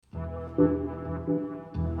The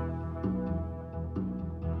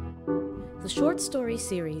short story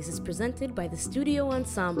series is presented by the Studio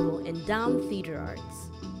Ensemble in Dahm Theater Arts.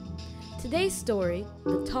 Today's story,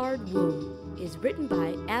 The Tarred Womb, is written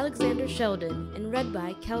by Alexander Sheldon and read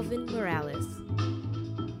by Kelvin Morales.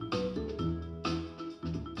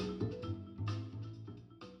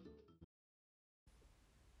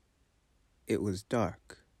 It was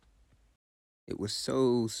dark. It was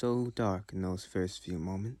so dark in those first few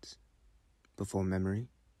moments, before memory,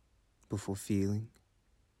 before feeling.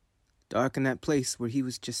 Dark in that place where he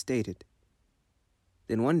was just stated.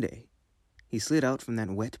 Then one day, he slid out from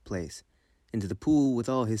that wet place into the pool with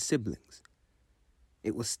all his siblings.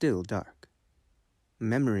 It was still dark.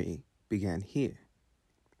 Memory began here,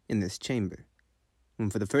 in this chamber,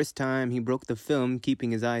 when for the first time he broke the film,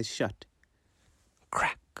 keeping his eyes shut.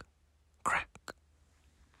 Crack, crack,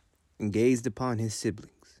 and gazed upon his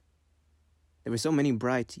siblings. There were so many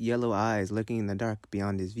bright yellow eyes lurking in the dark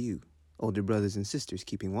beyond his view, older brothers and sisters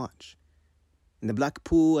keeping watch. In the black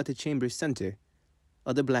pool at the chamber's center,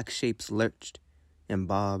 other black shapes lurched and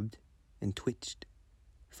bobbed and twitched,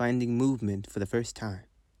 finding movement for the first time,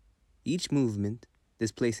 each movement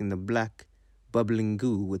displacing the black, bubbling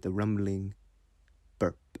goo with a rumbling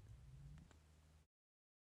burp.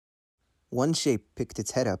 One shape picked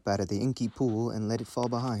its head up out of the inky pool and let it fall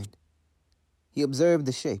behind. He observed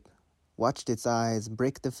the shape, watched its eyes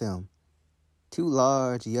break the film, two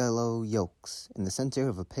large yellow yolks in the center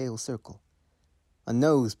of a pale circle, a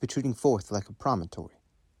nose protruding forth like a promontory.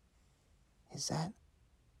 Is that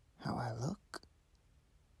how I look?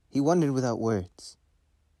 He wondered without words,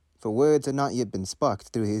 for words had not yet been sparked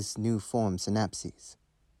through his new-formed synapses.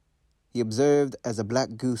 He observed as a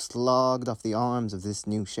black goose slogged off the arms of this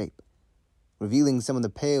new shape, revealing some of the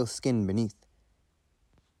pale skin beneath.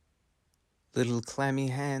 Little clammy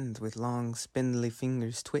hands with long, spindly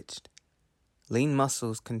fingers twitched. Lean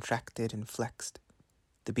muscles contracted and flexed,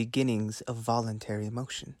 the beginnings of voluntary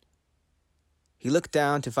motion. He looked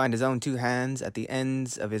down to find his own two hands at the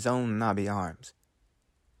ends of his own knobby arms.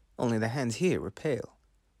 Only the hands here were pale.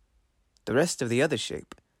 The rest of the other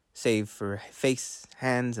shape, save for face,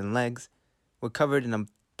 hands, and legs, were covered in a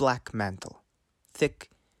black mantle, thick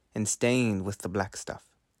and stained with the black stuff.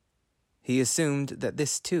 He assumed that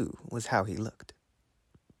this, too, was how he looked.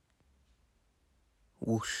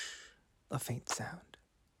 Whoosh, a faint sound.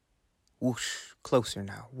 Whoosh, closer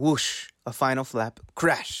now. Whoosh, a final flap.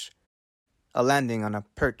 Crash, a landing on a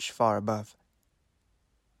perch far above.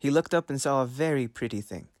 He looked up and saw a very pretty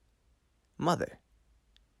thing. Mother.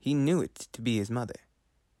 He knew it to be his mother.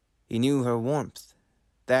 He knew her warmth,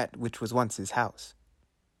 that which was once his house.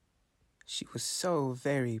 She was so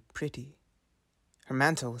very pretty. Her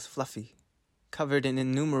mantle was fluffy, covered in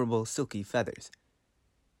innumerable silky feathers.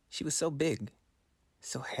 She was so big,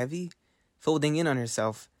 so heavy, folding in on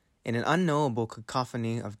herself in an unknowable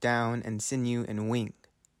cacophony of down and sinew and wing.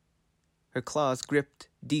 Her claws gripped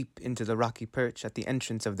deep into the rocky perch at the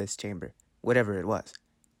entrance of this chamber, whatever it was.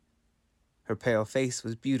 Her pale face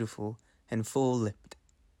was beautiful and full-lipped,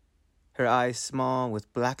 her eyes small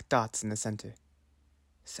with black dots in the center.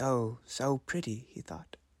 So pretty, he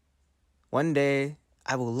thought. One day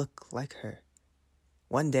I will look like her.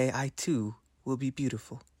 One day I, too, will be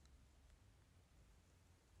beautiful.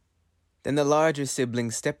 Then the larger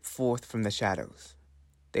siblings stepped forth from the shadows.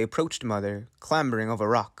 They approached Mother, clambering over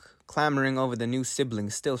rock, clambering over the new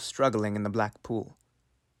siblings still struggling in the black pool.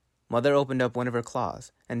 Mother opened up one of her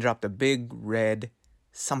claws and dropped a big red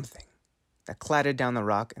something that clattered down the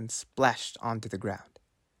rock and splashed onto the ground.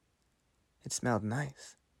 It smelled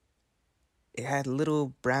nice. It had little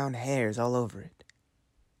brown hairs all over it.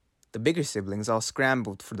 The bigger siblings all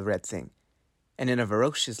scrambled for the red thing, and in a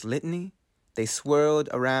ferocious litany, they swirled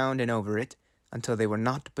around and over it until they were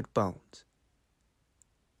naught but bones.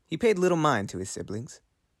 He paid little mind to his siblings.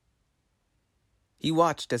 He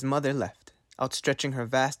watched as Mother left, outstretching her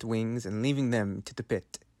vast wings and leaving them to the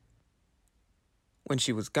pit. When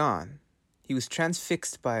she was gone, he was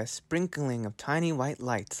transfixed by a sprinkling of tiny white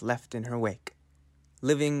lights left in her wake,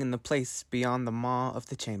 living in the place beyond the maw of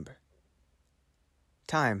the chamber.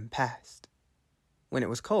 Time passed. When it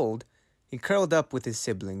was cold, he curled up with his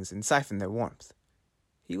siblings and siphoned their warmth.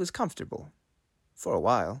 He was comfortable, for a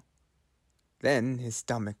while. Then his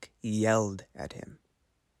stomach yelled at him.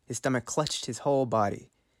 His stomach clutched his whole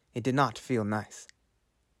body. It did not feel nice.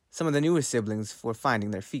 Some of the newer siblings were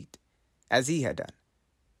finding their feet, as he had done.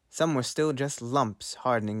 Some were still just lumps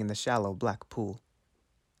hardening in the shallow black pool.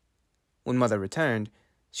 When Mother returned,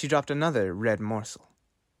 she dropped another red morsel.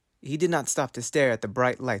 He did not stop to stare at the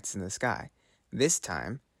bright lights in the sky. This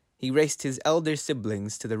time, he raced his elder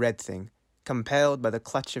siblings to the red thing, compelled by the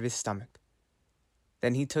clutch of his stomach.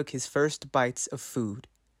 Then he took his first bites of food,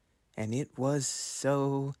 and it was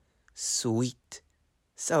so sweet,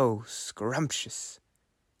 so scrumptious.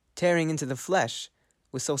 Tearing into the flesh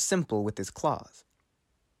was so simple with his claws.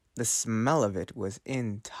 The smell of it was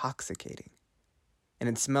intoxicating, and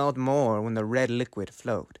it smelled more when the red liquid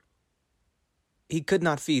flowed. He could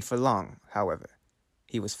not feed for long, however.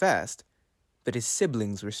 He was fast, but his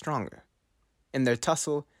siblings were stronger. In their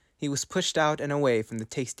tussle, he was pushed out and away from the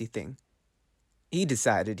tasty thing. He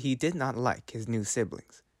decided he did not like his new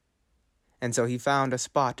siblings, and so he found a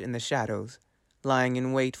spot in the shadows, lying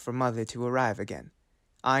in wait for Mother to arrive again,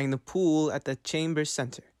 eyeing the pool at the chamber's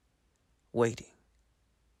center, waiting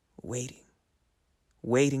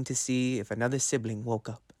to see if another sibling woke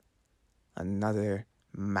up, another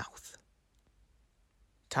mouth.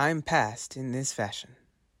 Time passed in this fashion.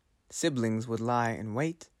 Siblings would lie in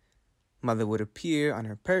wait, Mother would appear on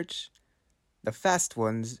her perch, the fast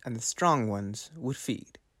ones and the strong ones would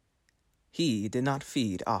feed. He did not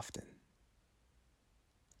feed often.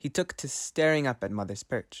 He took to staring up at Mother's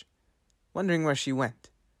perch, wondering where she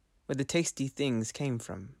went, where the tasty things came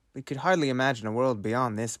from. He could hardly imagine a world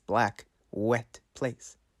beyond this black, wet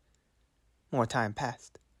place. More time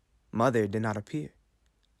passed. Mother did not appear.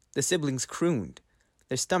 The siblings crooned,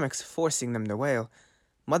 their stomachs forcing them to wail.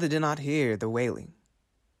 Mother did not hear the wailing.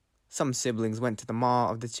 Some siblings went to the maw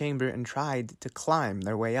of the chamber and tried to climb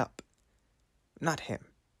their way up. Not him.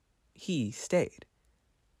 He stayed.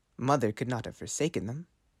 Mother could not have forsaken them.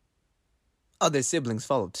 Other siblings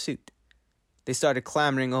followed suit. They started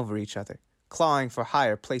clambering over each other, clawing for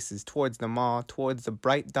higher places towards the maw, towards the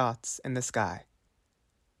bright dots in the sky.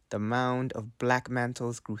 The mound of black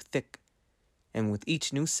mantles grew thick, and with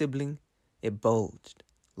each new sibling, it bulged,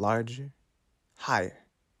 larger, higher.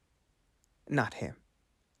 Not him.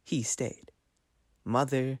 He stayed.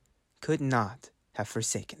 Mother could not have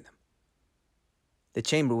forsaken them. The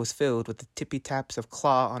chamber was filled with the tippy-taps of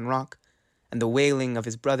claw on rock and the wailing of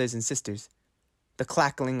his brothers and sisters, the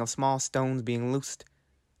clackling of small stones being loosed,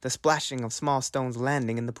 the splashing of small stones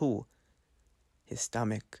landing in the pool. His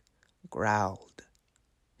stomach growled.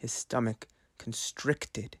 His stomach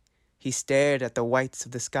constricted. He stared at the whites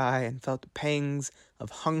of the sky and felt pangs of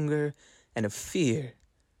hunger and of fear.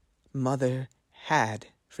 Mother had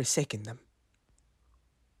forsaken them.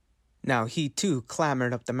 Now he too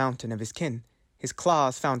clambered up the mountain of his kin. His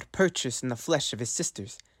claws found purchase in the flesh of his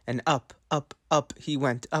sisters, and up he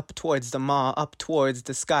went, up towards the maw, up towards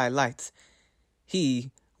the sky lights.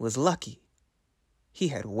 He was lucky. He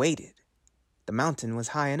had waited. The mountain was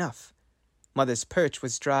high enough. Mother's perch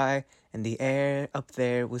was dry, and the air up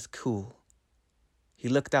there was cool. He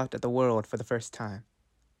looked out at the world for the first time.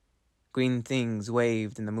 Green things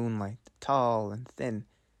waved in the moonlight, tall and thin,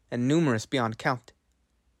 and numerous beyond count.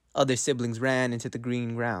 Other siblings ran into the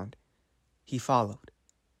green ground. He followed,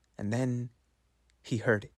 and then he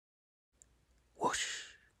heard it. Whoosh,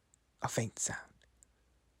 a faint sound.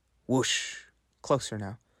 Whoosh, closer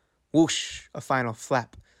now. Whoosh, a final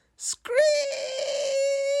flap. Screech!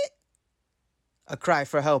 A cry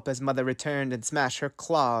for help as Mother returned and smashed her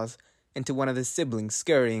claws into one of the siblings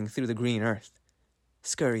scurrying through the green earth.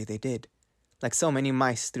 Scurry they did, like so many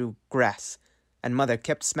mice through grass, and Mother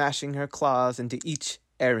kept smashing her claws into each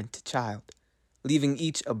errant child, leaving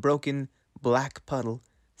each a broken, black puddle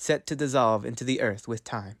set to dissolve into the earth with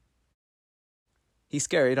time. He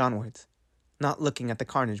scurried onwards, not looking at the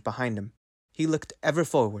carnage behind him. He looked ever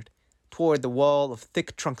forward, toward the wall of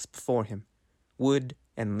thick trunks before him, wood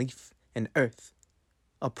and leaf and earth,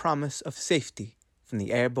 a promise of safety from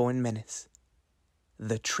the airborne menace,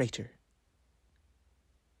 the traitor.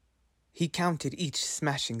 He counted each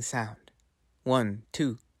smashing sound. 1,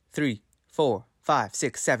 2, 3, 4, 5,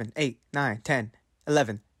 6, 7, 8, 9, 10,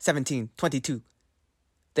 11, 17, 22.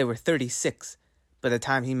 There were 36 by the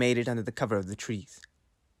time he made it under the cover of the trees.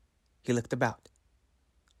 He looked about.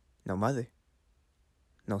 No mother.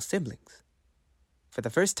 No siblings. For the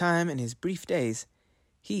first time in his brief days,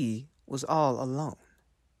 he was all alone.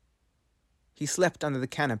 He slept under the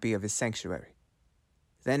canopy of his sanctuary.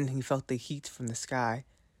 Then he felt the heat from the sky,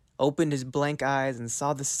 opened his blank eyes, and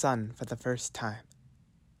saw the sun for the first time.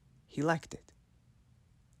 He liked it.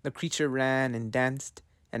 The creature ran and danced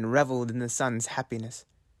and reveled in the sun's happiness,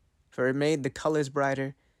 for it made the colors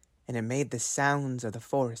brighter, and it made the sounds of the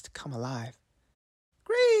forest come alive.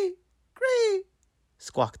 Gree! Gree!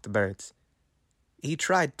 Squawked the birds. He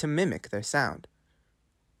tried to mimic their sound.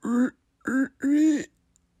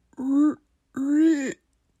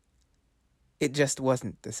 It just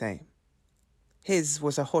wasn't the same. His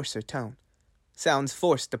was a hoarser tone, sounds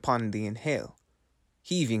forced upon the inhale,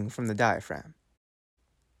 heaving from the diaphragm.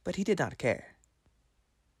 But he did not care.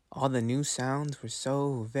 All the new sounds were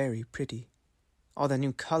so very pretty, all the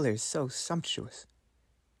new colors so sumptuous.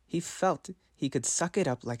 He felt he could suck it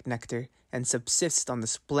up like nectar and subsist on the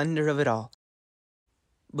splendor of it all.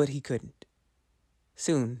 But he couldn't.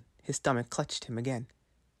 Soon his stomach clutched him again.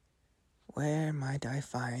 Where might I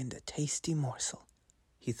find a tasty morsel?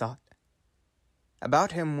 He thought.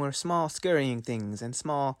 About him were small scurrying things and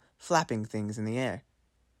small flapping things in the air.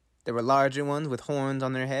 There were larger ones with horns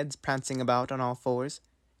on their heads prancing about on all fours.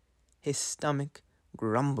 His stomach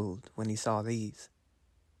grumbled when he saw these.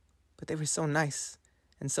 But they were so nice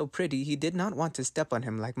and so pretty he did not want to step on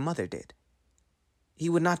him like Mother did. He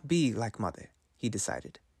would not be like Mother, he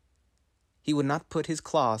decided. He would not put his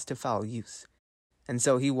claws to foul use, and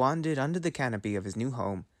so he wandered under the canopy of his new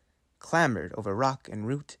home, clambered over rock and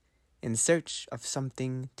root, in search of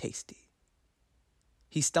something tasty.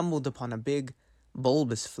 He stumbled upon a big,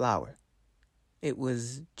 bulbous flower. It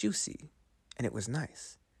was juicy, and it was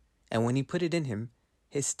nice, and when he put it in him,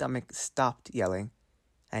 his stomach stopped yelling,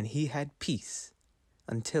 and he had peace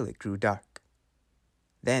until it grew dark.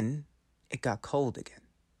 Then it got cold again.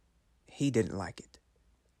 He didn't like it.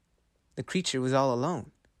 The creature was all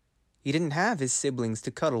alone. He didn't have his siblings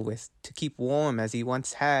to cuddle with to keep warm as he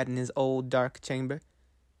once had in his old dark chamber.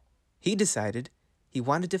 He decided he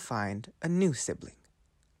wanted to find a new sibling.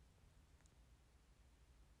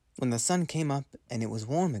 When the sun came up and it was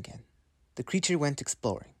warm again, the creature went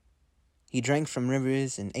exploring. He drank from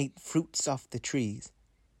rivers and ate fruits off the trees.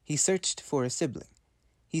 He searched for a sibling.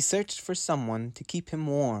 He searched for someone to keep him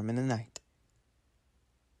warm in the night.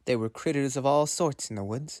 There were critters of all sorts in the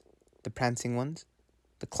woods, the prancing ones,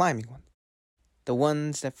 the climbing ones, the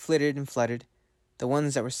ones that flitted and fluttered, the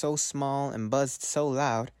ones that were so small and buzzed so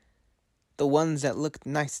loud, the ones that looked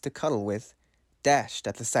nice to cuddle with, dashed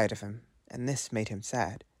at the sight of him, and this made him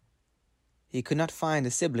sad. He could not find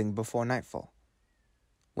a sibling before nightfall.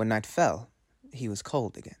 When night fell, he was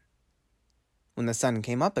cold again. When the sun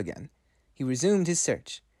came up again, he resumed his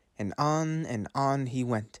search, and on he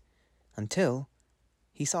went, until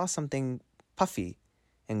he saw something puffy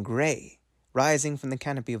and gray rising from the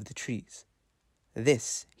canopy of the trees.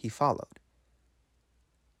 This he followed.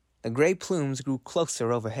 The gray plumes grew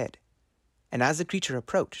closer overhead, and as the creature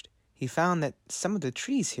approached, he found that some of the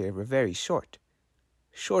trees here were very short,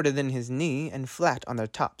 shorter than his knee and flat on their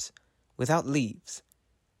tops, without leaves.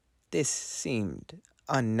 This seemed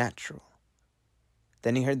unnatural.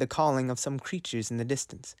 Then he heard the calling of some creatures in the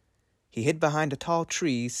distance. He hid behind a tall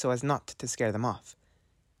tree so as not to scare them off.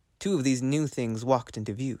 Two of these new things walked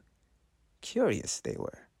into view. Curious they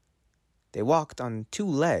were. They walked on two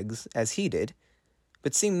legs, as he did,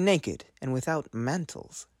 but seemed naked and without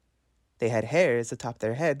mantles. They had hairs atop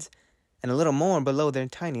their heads and a little more below their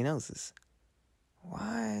tiny noses.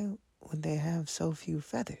 Why would they have so few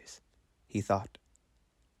feathers? He thought.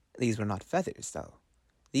 These were not feathers, though.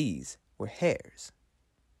 These were hairs.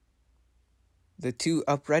 The two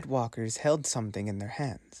upright walkers held something in their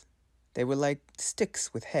hands. They were like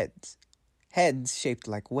sticks with heads shaped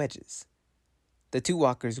like wedges. The two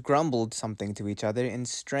walkers grumbled something to each other in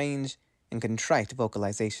strange and contrite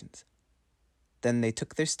vocalizations. Then they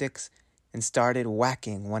took their sticks and started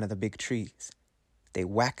whacking one of the big trees. They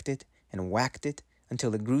whacked it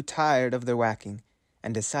until it grew tired of their whacking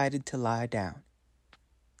and decided to lie down.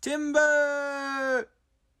 "Timber!"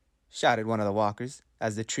 shouted one of the walkers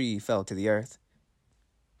as the tree fell to the earth.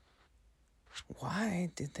 Why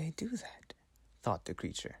did they do that? Thought the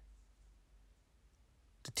creature.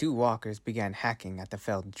 The two walkers began hacking at the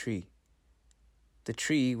felled tree. The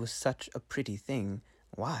tree was such a pretty thing.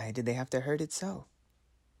 Why did they have to hurt it so?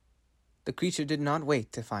 The creature did not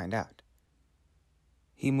wait to find out.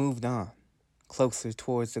 He moved on, closer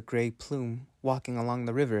towards the gray plume, walking along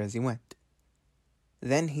the river as he went.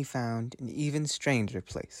 Then he found an even stranger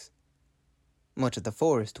place. Much of the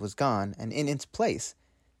forest was gone, and in its place,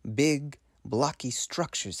 big, blocky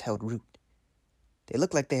structures held root. They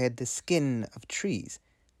looked like they had the skin of trees,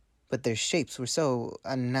 but their shapes were so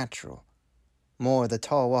unnatural. More, the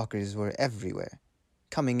tall walkers were everywhere,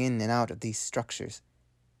 coming in and out of these structures.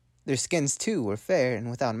 Their skins, too, were fair and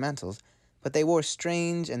without mantles, but they wore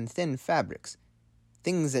strange and thin fabrics,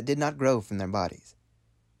 things that did not grow from their bodies.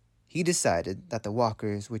 He decided that the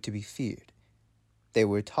walkers were to be feared. They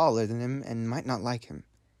were taller than him and might not like him.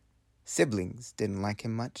 Siblings didn't like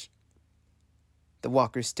him much. The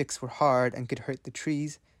walkers' sticks were hard and could hurt the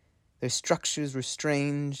trees. Their structures were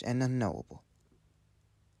strange and unknowable.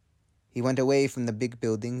 He went away from the big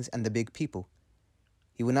buildings and the big people.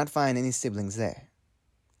 He would not find any siblings there.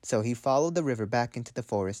 So he followed the river back into the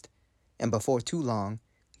forest, and before too long,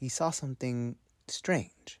 he saw something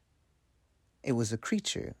strange. It was a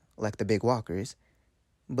creature like the big walkers,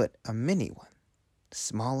 but a mini one,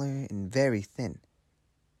 smaller and very thin.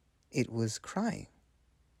 It was crying.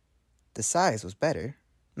 The size was better,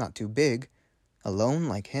 not too big. Alone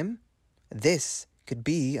like him, this could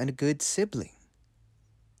be a good sibling.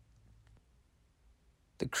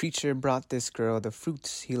 The creature brought this girl the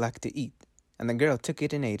fruits he liked to eat, and the girl took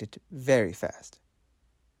it and ate it very fast.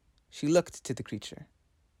 She looked to the creature.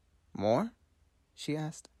 "More?" she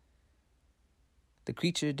asked. The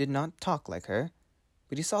creature did not talk like her,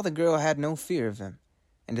 but he saw the girl had no fear of him,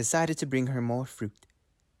 and decided to bring her more fruit.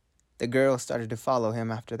 The girl started to follow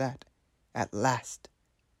him after that. At last,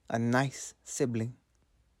 a nice sibling.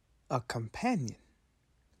 A companion.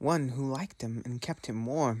 One who liked him and kept him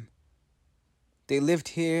warm. They lived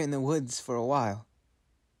here in the woods for a while.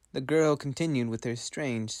 The girl continued with her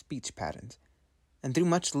strange speech patterns, and through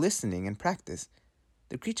much listening and practice,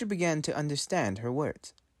 the creature began to understand her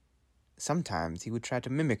words. Sometimes he would try to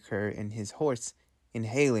mimic her in his hoarse,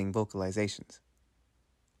 inhaling vocalizations.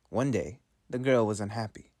 One day, the girl was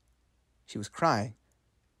unhappy. She was crying,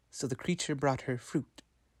 so the creature brought her fruit.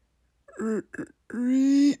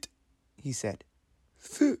 "Read," he said.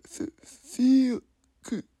 "Feel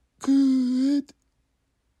good."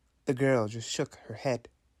 The girl just shook her head.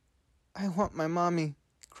 "I want my mommy,"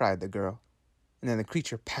 cried the girl, and then the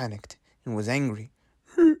creature panicked and was angry.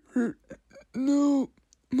 "No,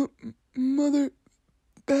 mother,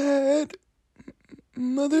 bad.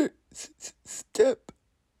 Mother, step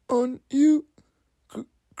on you,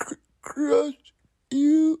 crush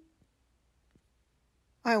you."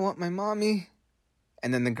 "I want my mommy."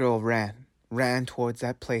 And then the girl ran towards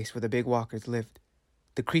that place where the big walkers lived.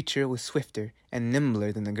 The creature was swifter and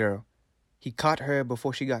nimbler than the girl. He caught her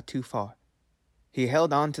before she got too far. He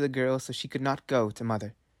held on to the girl so she could not go to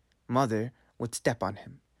Mother. Mother would step on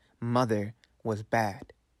him. Mother was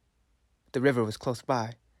bad. The river was close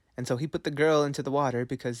by, and so he put the girl into the water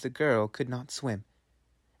because the girl could not swim,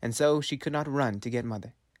 and so she could not run to get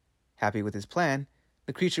Mother. Happy with his plan,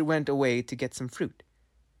 the creature went away to get some fruit.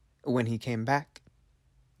 When he came back,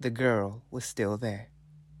 the girl was still there,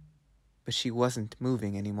 but she wasn't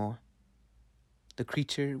moving anymore. The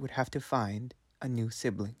creature would have to find a new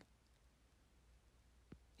sibling.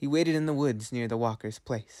 He waited in the woods near the walker's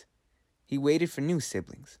place. He waited for new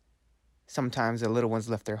siblings. Sometimes the little ones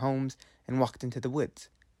left their homes and walked into the woods.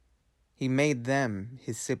 He made them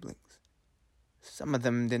his siblings. Some of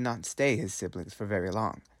them did not stay his siblings for very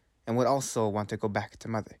long, and would also want to go back to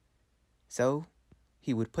Mother. So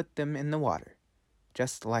he would put them in the water,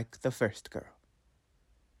 just like the first girl.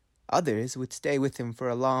 Others would stay with him for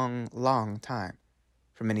a long, long time,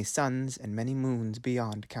 for many suns and many moons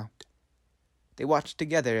beyond count. They watched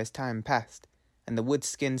together as time passed, and the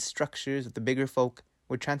wood-skinned structures of the bigger folk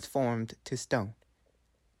were transformed to stone.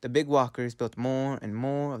 The big walkers built more and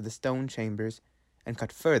more of the stone chambers and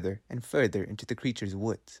cut further and further into the creature's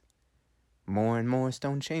woods. More and more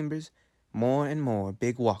stone chambers, more and more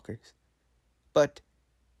big walkers. But,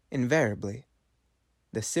 invariably,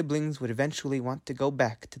 the siblings would eventually want to go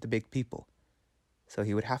back to the big people, so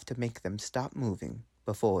he would have to make them stop moving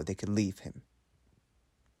before they could leave him.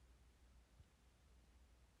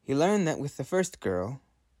 He learned that with the first girl,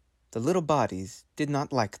 the little bodies did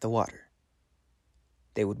not like the water.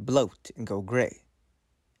 They would bloat and go gray,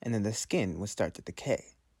 and then the skin would start to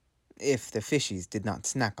decay, if the fishies did not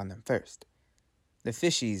snack on them first. The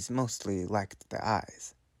fishies mostly liked the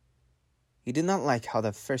eyes. He did not like how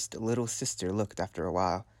the first little sister looked after a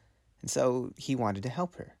while, and so he wanted to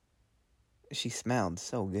help her. She smelled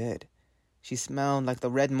so good. She smelled like the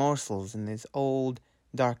red morsels in his old,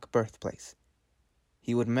 dark birthplace.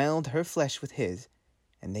 He would meld her flesh with his,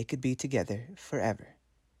 and they could be together forever.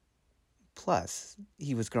 Plus,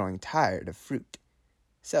 he was growing tired of fruit,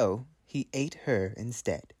 so he ate her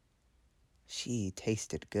instead. She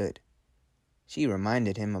tasted good. She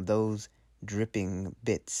reminded him of those dripping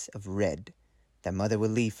bits of red that Mother would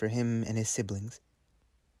leave for him and his siblings.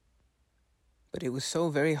 But it was so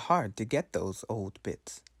very hard to get those old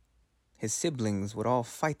bits. His siblings would all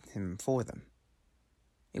fight him for them.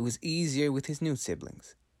 It was easier with his new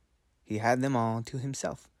siblings. He had them all to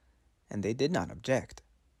himself, and they did not object.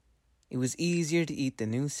 It was easier to eat the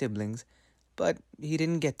new siblings, but he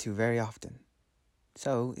didn't get to very often.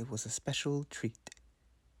 So it was a special treat.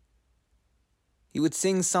 He would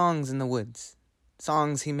sing songs in the woods,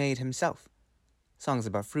 songs he made himself, songs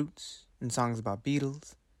about fruits and songs about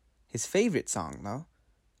beetles. His favorite song, though,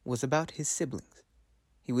 was about his siblings.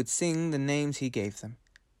 He would sing the names he gave them.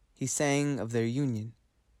 He sang of their union.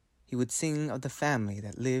 He would sing of the family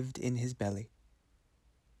that lived in his belly.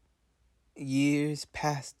 Years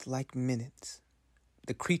passed like minutes.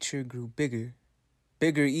 the creature grew bigger,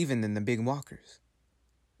 bigger even than the big walkers.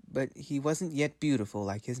 But he wasn't yet beautiful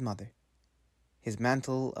like his mother. His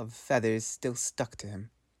mantle of feathers still stuck to him,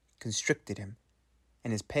 constricted him,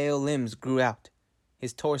 and his pale limbs grew out.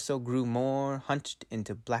 His torso grew more hunched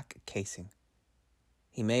into black casing.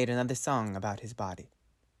 He made another song about his body.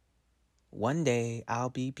 One day I'll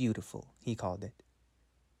be beautiful, he called it.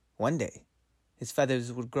 One day his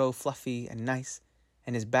feathers would grow fluffy and nice,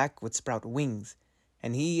 and his back would sprout wings,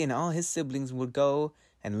 and he and all his siblings would go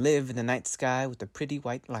and live in the night sky with the pretty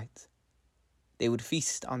white lights. They would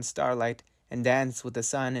feast on starlight and dance with the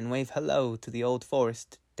sun and wave hello to the old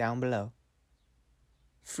forest down below,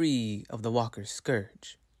 free of the walker's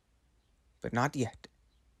scourge. But not yet.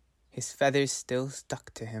 His feathers still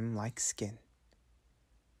stuck to him like skin.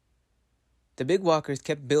 The big walkers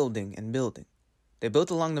kept building and building. They built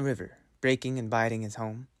along the river, breaking and biting his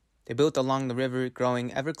home. They built along the river,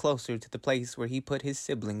 growing ever closer to the place where he put his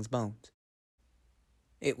siblings' bones.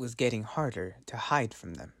 It was getting harder to hide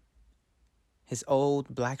from them. His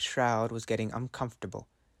old black shroud was getting uncomfortable,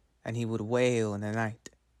 and he would wail in the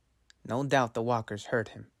night. No doubt the walkers heard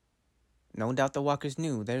him. No doubt the walkers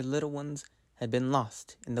knew their little ones had been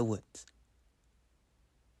lost in the woods.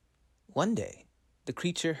 One day, the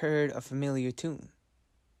creature heard a familiar tune.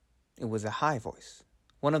 It was a high voice,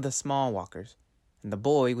 one of the small walkers, and the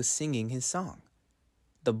boy was singing his song.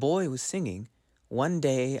 The boy was singing, "One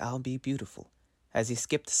day I'll be beautiful," as he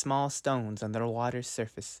skipped small stones on the water's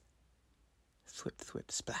surface. Thwip,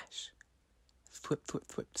 thwip, splash. Thwip, thwip,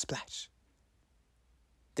 thwip, splash.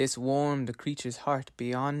 This warmed the creature's heart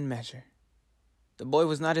beyond measure. The boy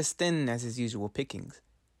was not as thin as his usual pickings.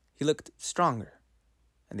 He looked stronger,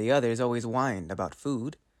 and the others always whined about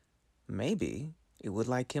food. Maybe it would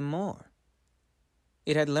like him more.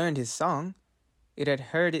 It had learned his song. It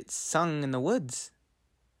had heard it sung in the woods.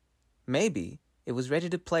 Maybe it was ready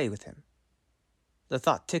to play with him. The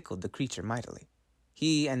thought tickled the creature mightily.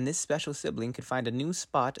 He and this special sibling could find a new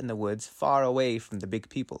spot in the woods far away from the big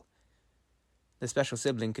people. The special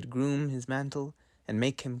sibling could groom his mantle and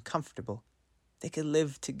make him comfortable. They could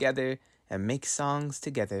live together and make songs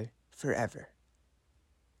together forever.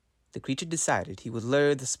 The creature decided he would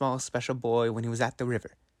lure the small special boy when he was at the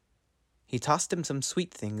river. He tossed him some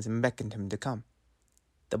sweet things and beckoned him to come.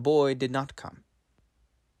 The boy did not come.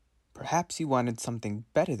 Perhaps he wanted something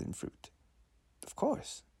better than fruit. Of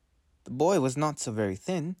course. The boy was not so very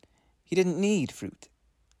thin. He didn't need fruit.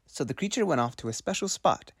 So the creature went off to a special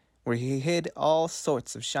spot where he hid all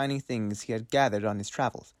sorts of shiny things he had gathered on his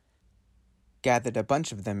travels, gathered a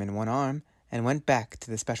bunch of them in one arm, and went back to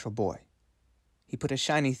the special boy. He put a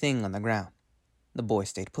shiny thing on the ground. The boy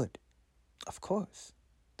stayed put. Of course,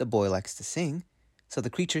 the boy likes to sing, so the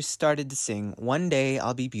creature started to sing, "One day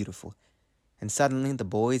I'll be beautiful," and suddenly the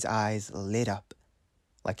boy's eyes lit up,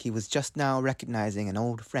 like he was just now recognizing an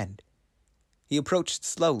old friend. He approached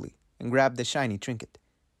slowly and grabbed the shiny trinket.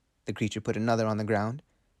 The creature put another on the ground,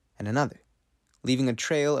 and another, leaving a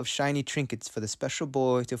trail of shiny trinkets for the special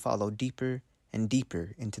boy to follow deeper and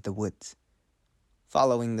deeper into the woods.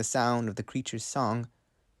 Following the sound of the creature's song,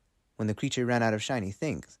 when the creature ran out of shiny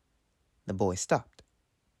things, the boy stopped.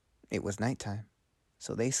 It was nighttime,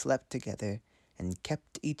 so they slept together and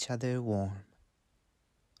kept each other warm.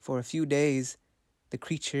 For a few days, the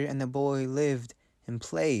creature and the boy lived and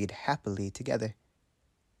played happily together.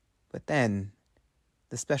 But then,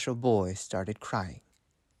 the special boy started crying.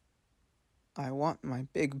 "I want my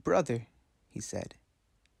big brother," he said.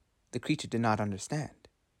 The creature did not understand.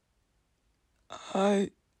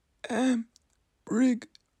 "I am big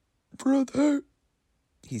brother,"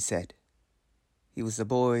 he said. He was the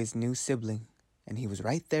boy's new sibling, and he was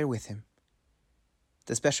right there with him.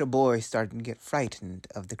 The special boy started to get frightened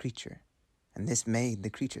of the creature, and this made the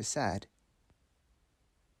creature sad.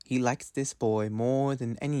 He liked this boy more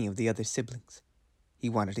than any of the other siblings. He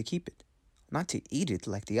wanted to keep it, not to eat it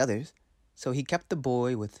like the others, so he kept the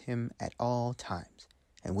boy with him at all times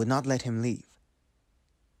and would not let him leave.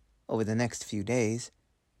 Over the next few days,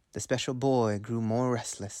 the special boy grew more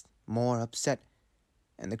restless, more upset,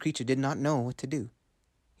 and the creature did not know what to do.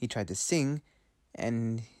 He tried to sing,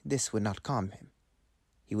 and this would not calm him.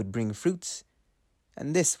 He would bring fruits,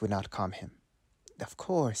 and this would not calm him. Of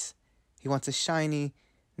course, he wants a shiny,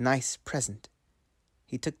 nice present.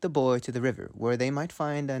 He took the boy to the river, where they might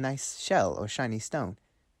find a nice shell or shiny stone.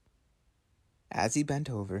 As he bent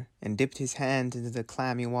over and dipped his hand into the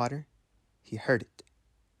clammy water, he heard it.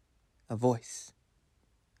 A voice.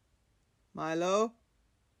 "Milo?"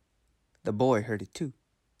 The boy heard it too,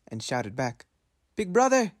 and shouted back, "Big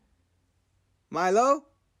brother! Milo?"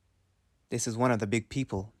 This is one of the big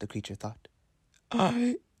people, the creature thought.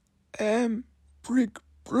 "I am "Brig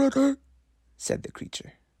brother," said the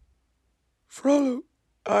creature. "Follow,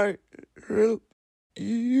 I help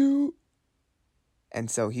you." And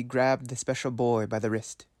so he grabbed the special boy by the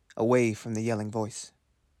wrist, away from the yelling voice.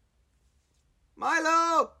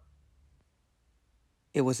 "Milo!"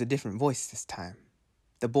 It was a different voice this time.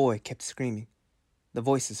 The boy kept screaming. The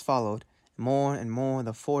voices followed. More and more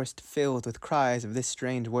the forest filled with cries of this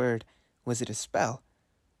strange word. Was it a spell?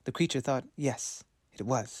 The creature thought, yes, it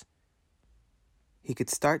was. He could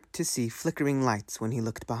start to see flickering lights when he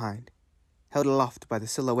looked behind, held aloft by the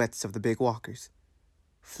silhouettes of the big walkers.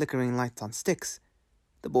 Flickering lights on sticks.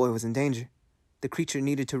 The boy was in danger. The creature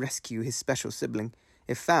needed to rescue his special sibling.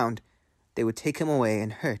 If found, they would take him away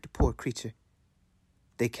and hurt the poor creature.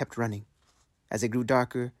 They kept running. As it grew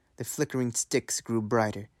darker, the flickering sticks grew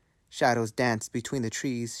brighter. Shadows danced between the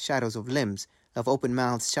trees, shadows of limbs, of open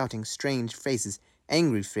mouths shouting strange phrases,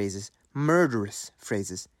 angry phrases, murderous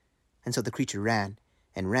phrases. And so the creature ran,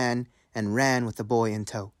 and ran, and ran with the boy in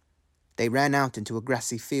tow. They ran out into a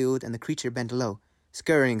grassy field, and the creature bent low,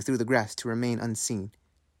 scurrying through the grass to remain unseen.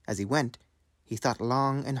 As he went, he thought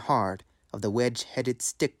long and hard of the wedge-headed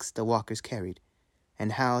sticks the walkers carried,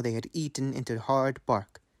 and how they had eaten into hard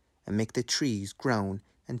bark and make the trees groan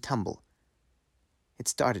and tumble. It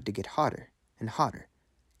started to get hotter and hotter.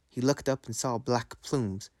 He looked up and saw black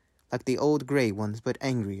plumes, like the old gray ones but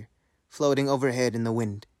angrier, floating overhead in the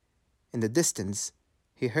wind. In the distance,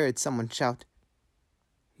 he heard someone shout,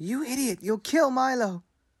 "You idiot, you'll kill Milo!"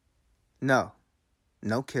 No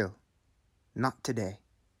kill. Not today.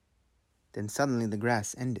 Then suddenly the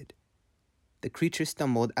grass ended. The creature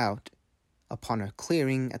stumbled out upon a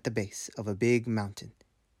clearing at the base of a big mountain.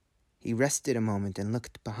 He rested a moment and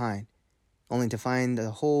looked behind, only to find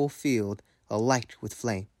the whole field alight with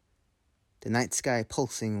flame, the night sky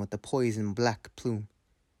pulsing with the poison black plume.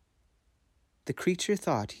 The creature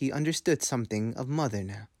thought he understood something of Mother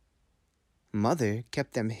now. Mother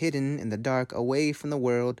kept them hidden in the dark away from the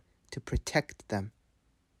world to protect them.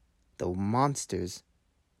 The monsters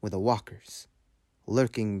were the walkers,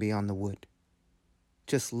 lurking beyond the wood.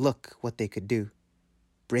 Just look what they could do,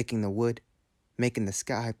 breaking the wood, making the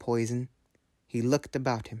sky poison. He looked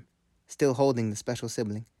about him, still holding the special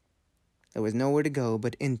sibling. There was nowhere to go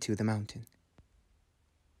but into the mountain.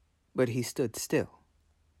 But he stood still,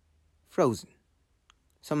 frozen.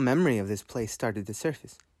 Some memory of this place started to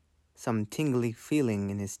surface, some tingly feeling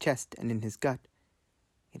in his chest and in his gut.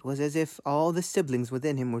 It was as if all the siblings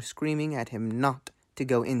within him were screaming at him not to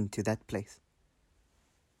go into that place.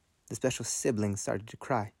 The special sibling started to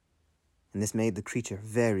cry, and this made the creature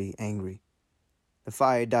very angry. The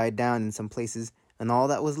fire died down in some places, and all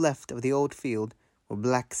that was left of the old field were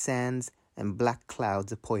black sands and black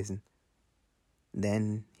clouds of poison.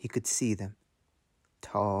 Then he could see them,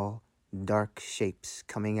 tall, dark shapes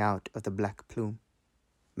coming out of the black plume,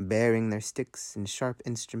 bearing their sticks and sharp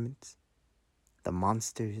instruments. The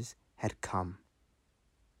monsters had come.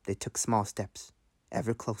 They took small steps,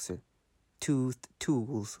 ever closer, toothed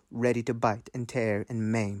tools ready to bite and tear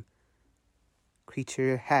and maim.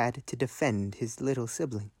 Creature had to defend his little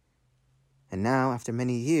sibling. And now, after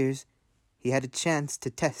many years, he had a chance to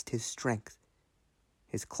test his strength.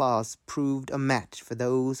 His claws proved a match for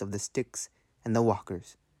those of the sticks and the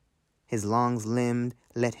walkers. His long limbs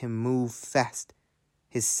let him move fast.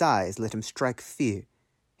 His size let him strike fear.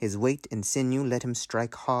 His weight and sinew let him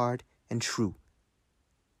strike hard and true.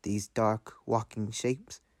 These dark walking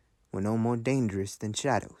shapes were no more dangerous than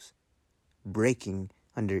shadows, breaking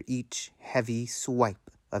under each heavy swipe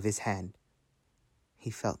of his hand. He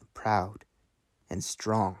felt proud and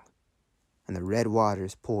strong, and the red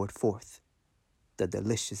waters poured forth, the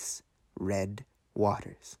delicious red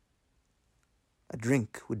waters. A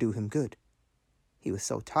drink would do him good. He was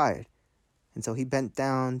so tired, and so he bent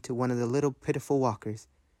down to one of the little pitiful walkers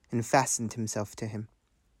and fastened himself to him,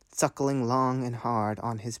 suckling long and hard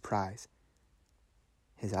on his prize.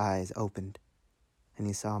 His eyes opened, and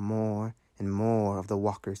he saw more and more of the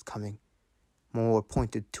walkers coming, more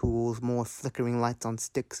pointed tools, more flickering lights on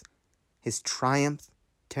sticks. His triumph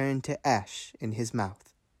turned to ash in his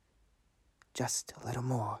mouth. Just a little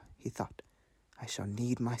more, he thought. I shall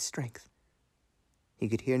need my strength. He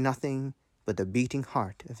could hear nothing but the beating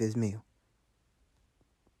heart of his meal.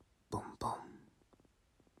 Boom, boom.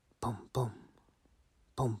 Boom, boom.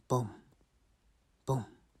 Boom, boom. Boom.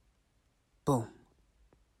 Boom.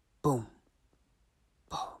 Boom.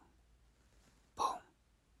 Boom. Boom.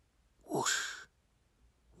 Whoosh.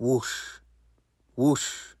 Whoosh.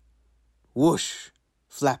 Whoosh. Whoosh.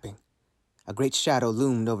 Flapping. A great shadow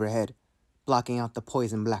loomed overhead, blocking out the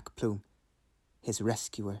poison black plume. His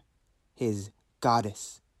rescuer. His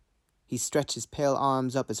goddess. He stretched his pale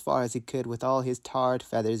arms up as far as he could, with all his tarred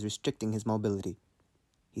feathers restricting his mobility.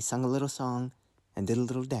 He sung a little song and did a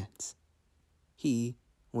little dance. He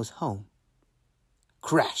was home.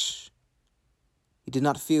 Crash! He did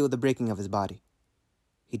not feel the breaking of his body.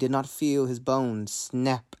 He did not feel his bones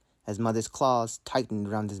snap as Mother's claws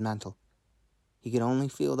tightened round his mantle. He could only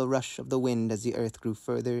feel the rush of the wind as the earth grew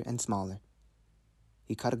further and smaller.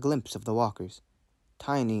 He caught a glimpse of the walkers,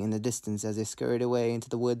 tiny in the distance as they scurried away into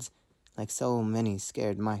the woods like so many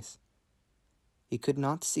scared mice. He could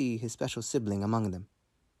not see his special sibling among them.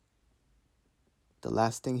 The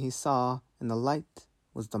last thing he saw in the light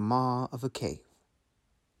was the maw of a cave.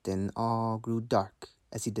 Then all grew dark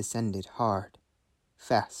as he descended hard,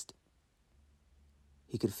 fast.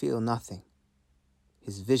 He could feel nothing.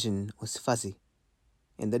 His vision was fuzzy.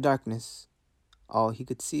 In the darkness, all he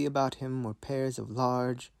could see about him were pairs of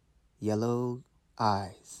large, yellow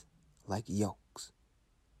eyes like yolks.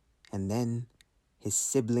 And then his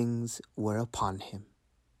siblings were upon him.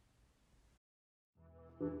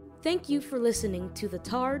 Thank you for listening to The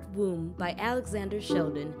Tarred Womb by Alexander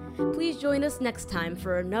Sheldon. Please join us next time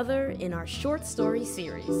for another in our short story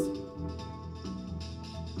series.